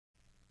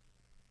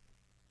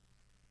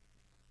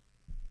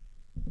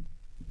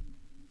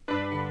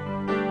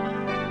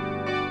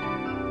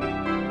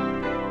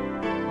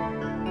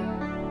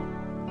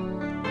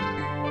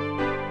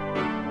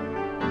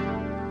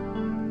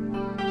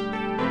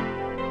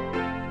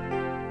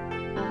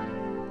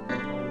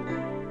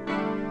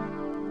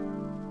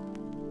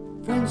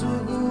Friends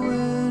will go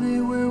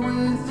anywhere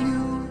with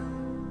you.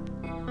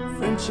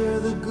 Friends share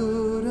the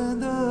good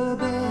and the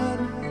bad.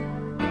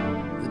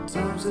 The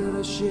times that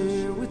I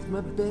share with my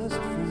best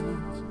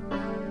friends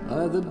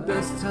are the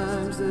best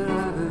times that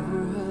I've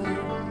ever had.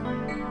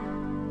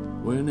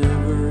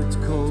 Whenever it's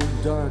cold,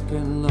 dark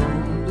and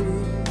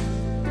lonely,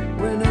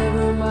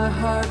 whenever my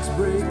heart's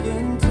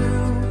breaking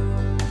too,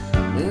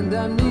 and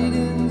I'm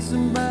needing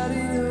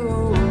somebody to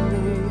hold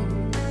me,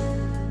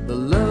 the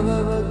love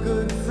of a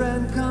good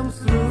friend comes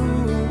through.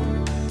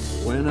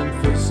 When I'm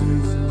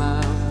facing the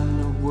mountain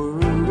of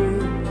worry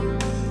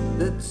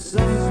that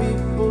some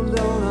people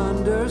don't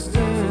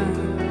understand,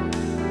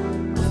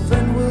 a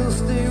friend will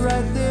stay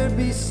right there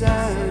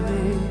beside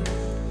me,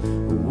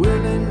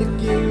 willing to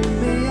give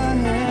me a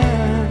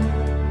hand.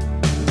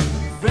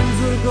 Friends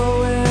will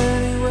go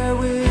anywhere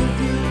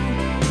with you.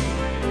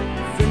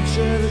 Friends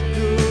share the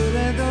good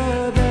and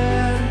the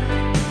bad.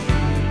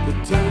 The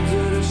times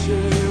that I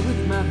share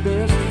with my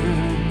best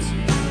friends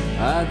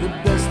are the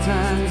best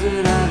times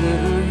that I've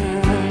ever had.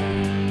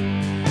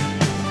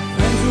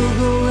 Friends will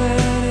go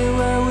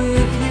anywhere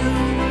with you.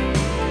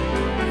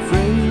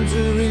 Friends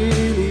who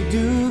really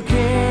do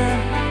care.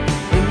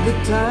 And the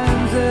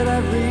times that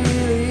I've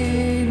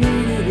really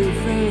needed a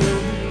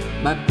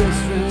friend, my best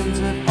friends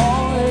have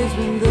always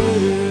been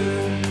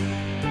there.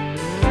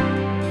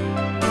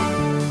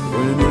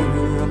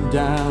 Whenever I'm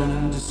down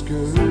and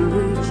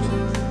discouraged,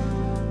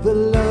 the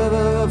love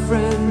of a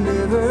friend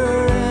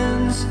never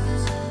ends.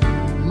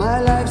 My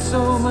life's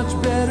so much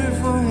better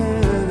for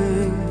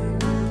having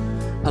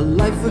a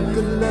life of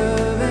good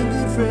love and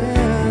good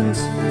friends.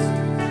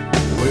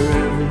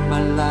 Wherever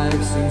my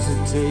life seems to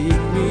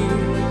take me,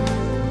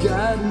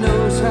 God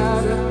knows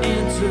how to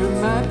answer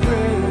my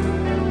prayer.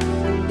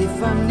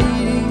 If I'm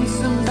needing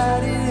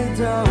somebody to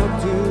talk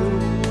to,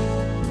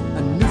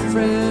 a new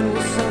friend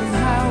will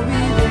somehow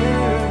be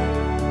there.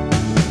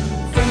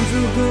 Friends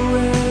will go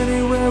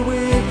anywhere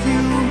with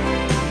you.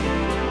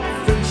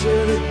 Friends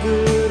share the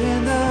good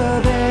and the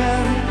bad.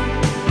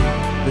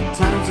 The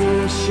times that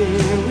I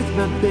share with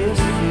my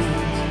best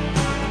friends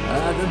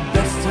are the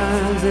best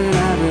times that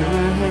I've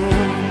ever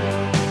had.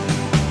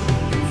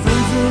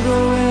 Friends will go